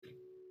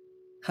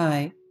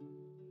Hi,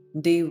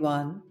 day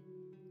one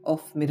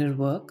of mirror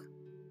work,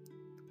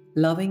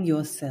 loving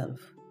yourself.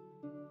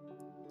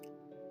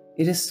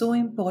 It is so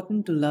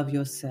important to love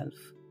yourself.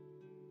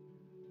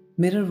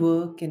 Mirror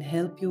work can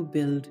help you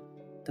build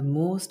the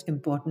most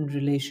important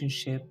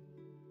relationship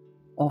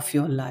of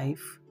your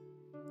life,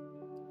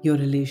 your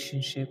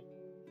relationship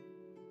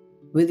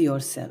with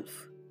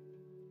yourself.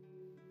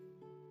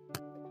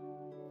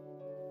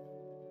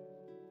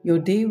 Your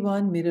day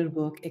one mirror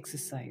work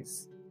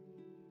exercise.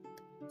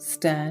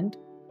 Stand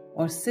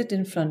or sit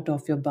in front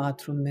of your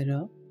bathroom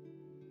mirror.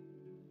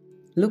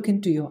 Look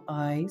into your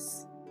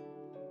eyes.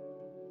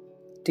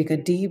 Take a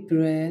deep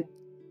breath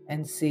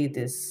and say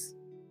this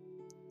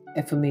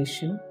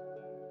affirmation.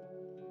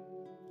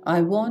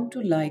 I want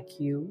to like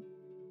you.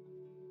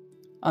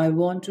 I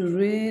want to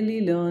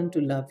really learn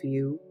to love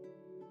you.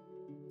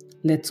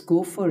 Let's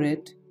go for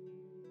it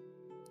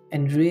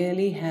and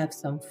really have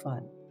some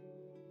fun.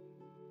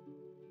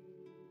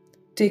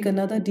 Take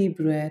another deep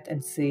breath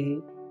and say,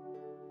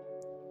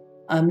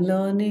 I'm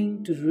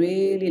learning to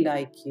really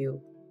like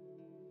you.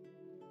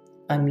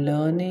 I'm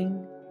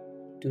learning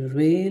to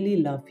really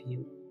love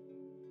you.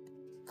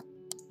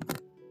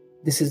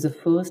 This is the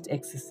first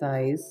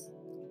exercise,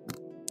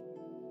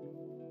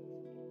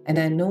 and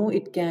I know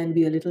it can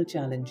be a little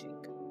challenging,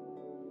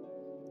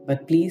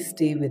 but please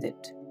stay with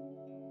it.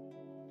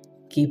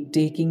 Keep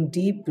taking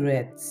deep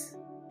breaths.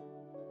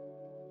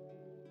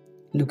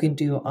 Look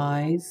into your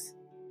eyes.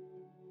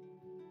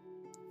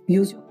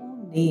 Use your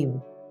own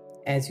name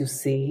as you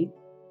say,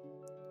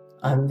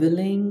 I'm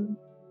willing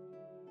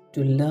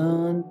to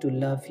learn to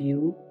love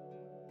you.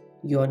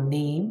 Your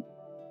name,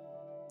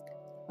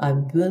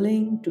 I'm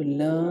willing to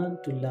learn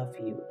to love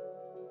you.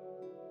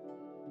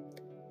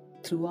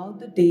 Throughout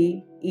the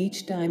day,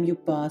 each time you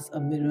pass a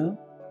mirror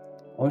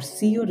or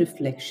see your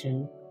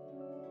reflection,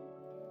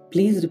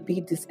 please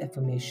repeat these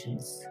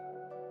affirmations,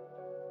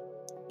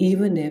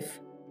 even if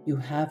you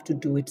have to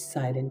do it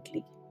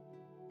silently.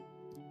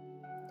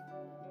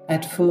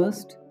 At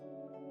first,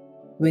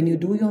 when you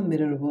do your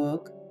mirror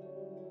work,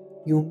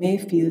 you may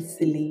feel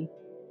silly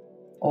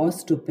or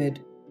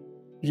stupid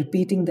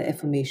repeating the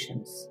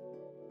affirmations.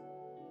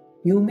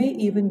 You may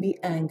even be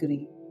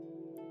angry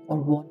or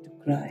want to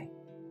cry.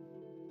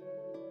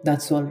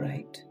 That's all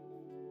right.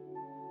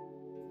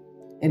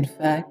 In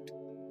fact,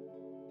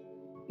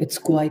 it's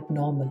quite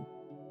normal,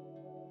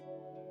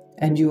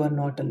 and you are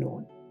not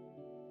alone.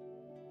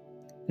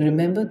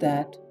 Remember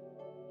that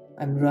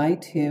I'm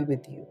right here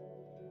with you.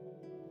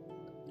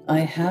 I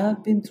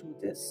have been through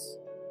this,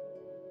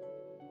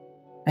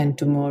 and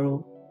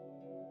tomorrow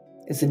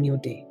is a new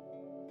day.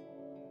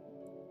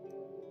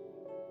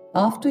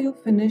 After you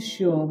finish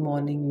your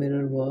morning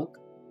mirror work,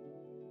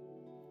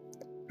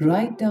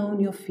 write down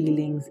your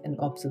feelings and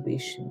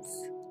observations.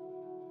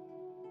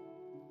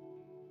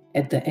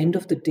 At the end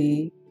of the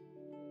day,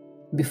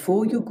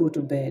 before you go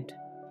to bed,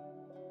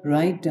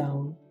 write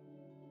down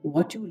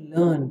what you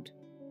learned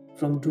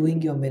from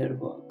doing your mirror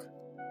work.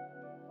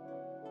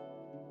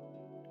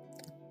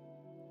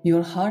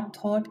 Your heart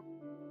thought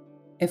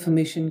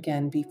affirmation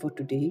can be for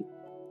today,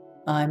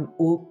 I'm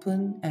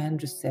open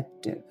and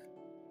receptive.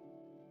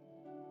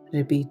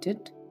 Repeat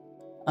it,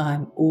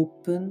 I'm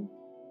open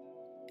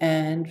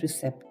and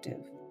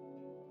receptive.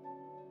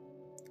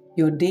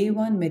 Your day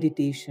one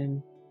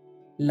meditation,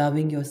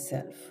 loving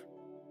yourself.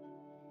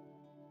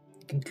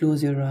 You can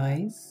close your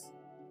eyes,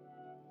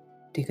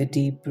 take a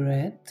deep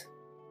breath,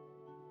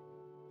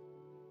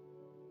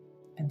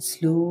 and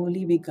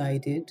slowly be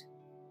guided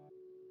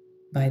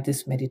by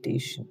this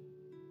meditation.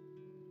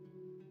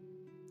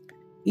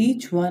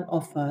 Each one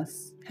of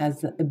us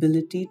has the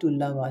ability to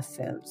love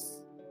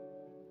ourselves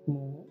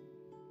more.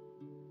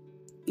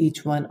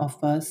 Each one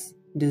of us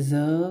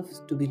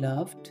deserves to be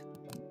loved.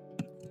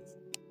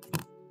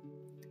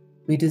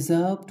 We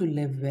deserve to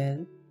live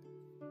well,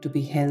 to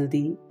be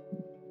healthy,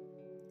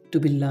 to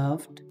be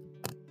loved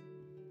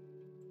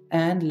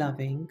and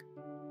loving,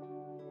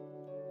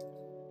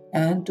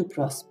 and to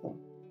prosper.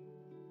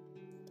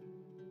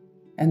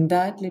 And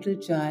that little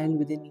child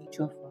within each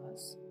of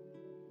us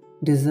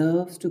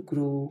deserves to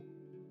grow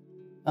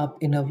up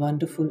in a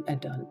wonderful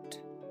adult.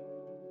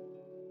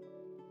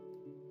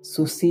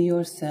 So see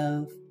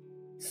yourself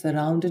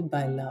surrounded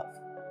by love.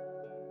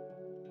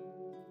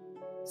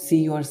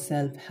 See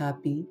yourself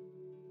happy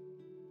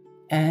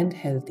and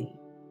healthy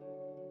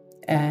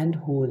and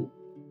whole.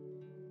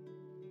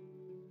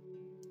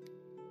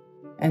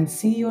 And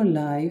see your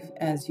life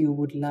as you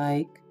would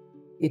like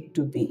it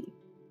to be,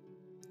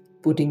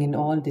 putting in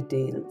all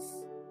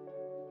details.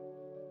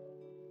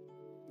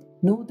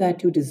 Know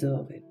that you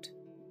deserve it.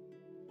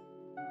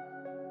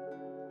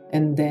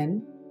 And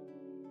then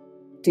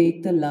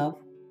take the love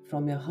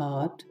from your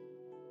heart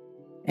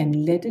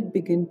and let it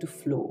begin to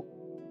flow,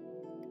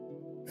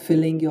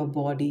 filling your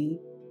body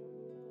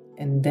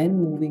and then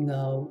moving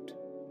out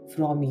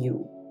from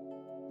you.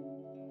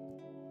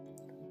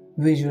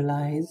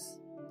 Visualize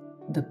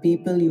the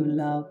people you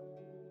love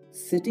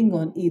sitting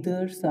on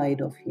either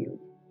side of you.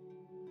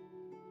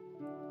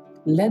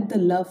 Let the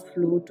love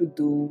flow to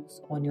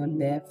those on your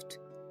left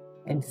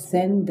and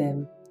send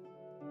them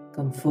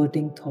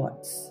comforting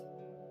thoughts.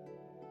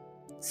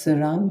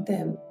 Surround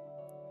them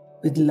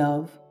with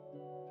love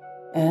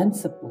and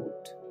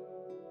support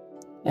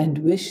and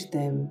wish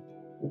them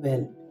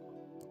well.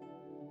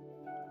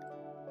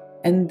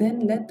 And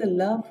then let the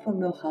love from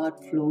your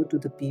heart flow to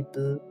the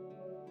people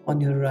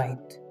on your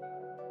right.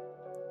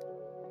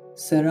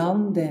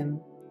 Surround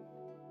them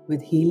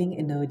with healing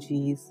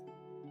energies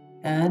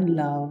and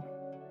love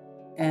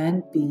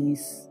and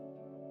peace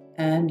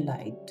and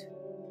light.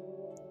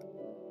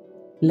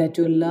 Let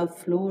your love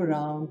flow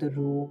around the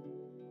room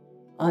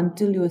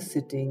until you are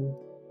sitting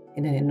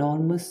in an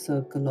enormous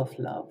circle of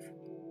love.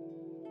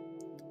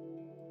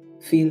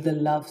 Feel the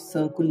love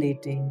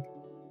circulating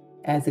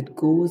as it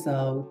goes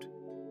out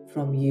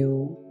from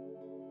you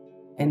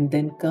and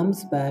then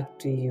comes back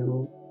to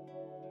you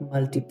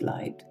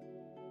multiplied.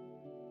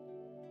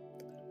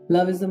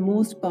 Love is the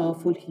most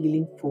powerful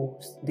healing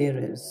force there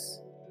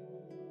is.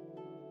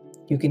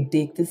 You can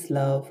take this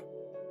love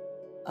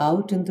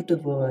out into the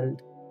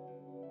world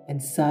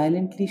and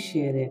silently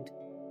share it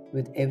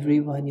with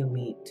everyone you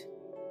meet.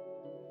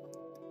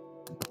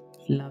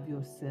 Love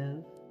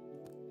yourself,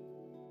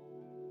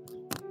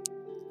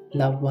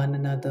 love one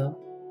another,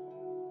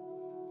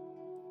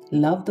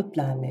 love the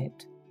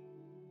planet,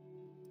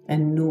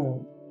 and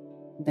know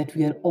that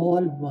we are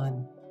all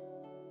one.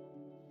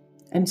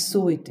 And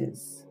so it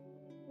is.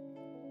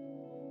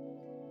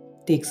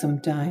 Take some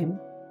time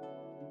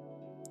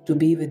to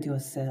be with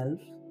yourself,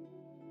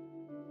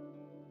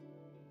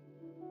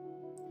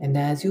 and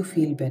as you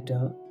feel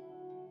better,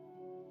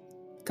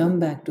 come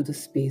back to the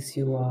space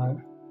you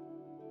are.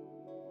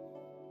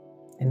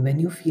 And when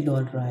you feel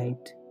all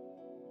right,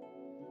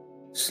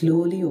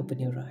 slowly open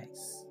your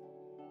eyes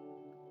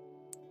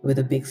with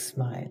a big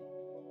smile.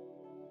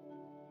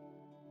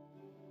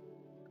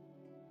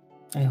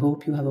 I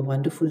hope you have a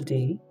wonderful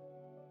day.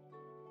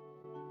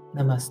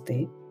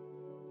 Namaste.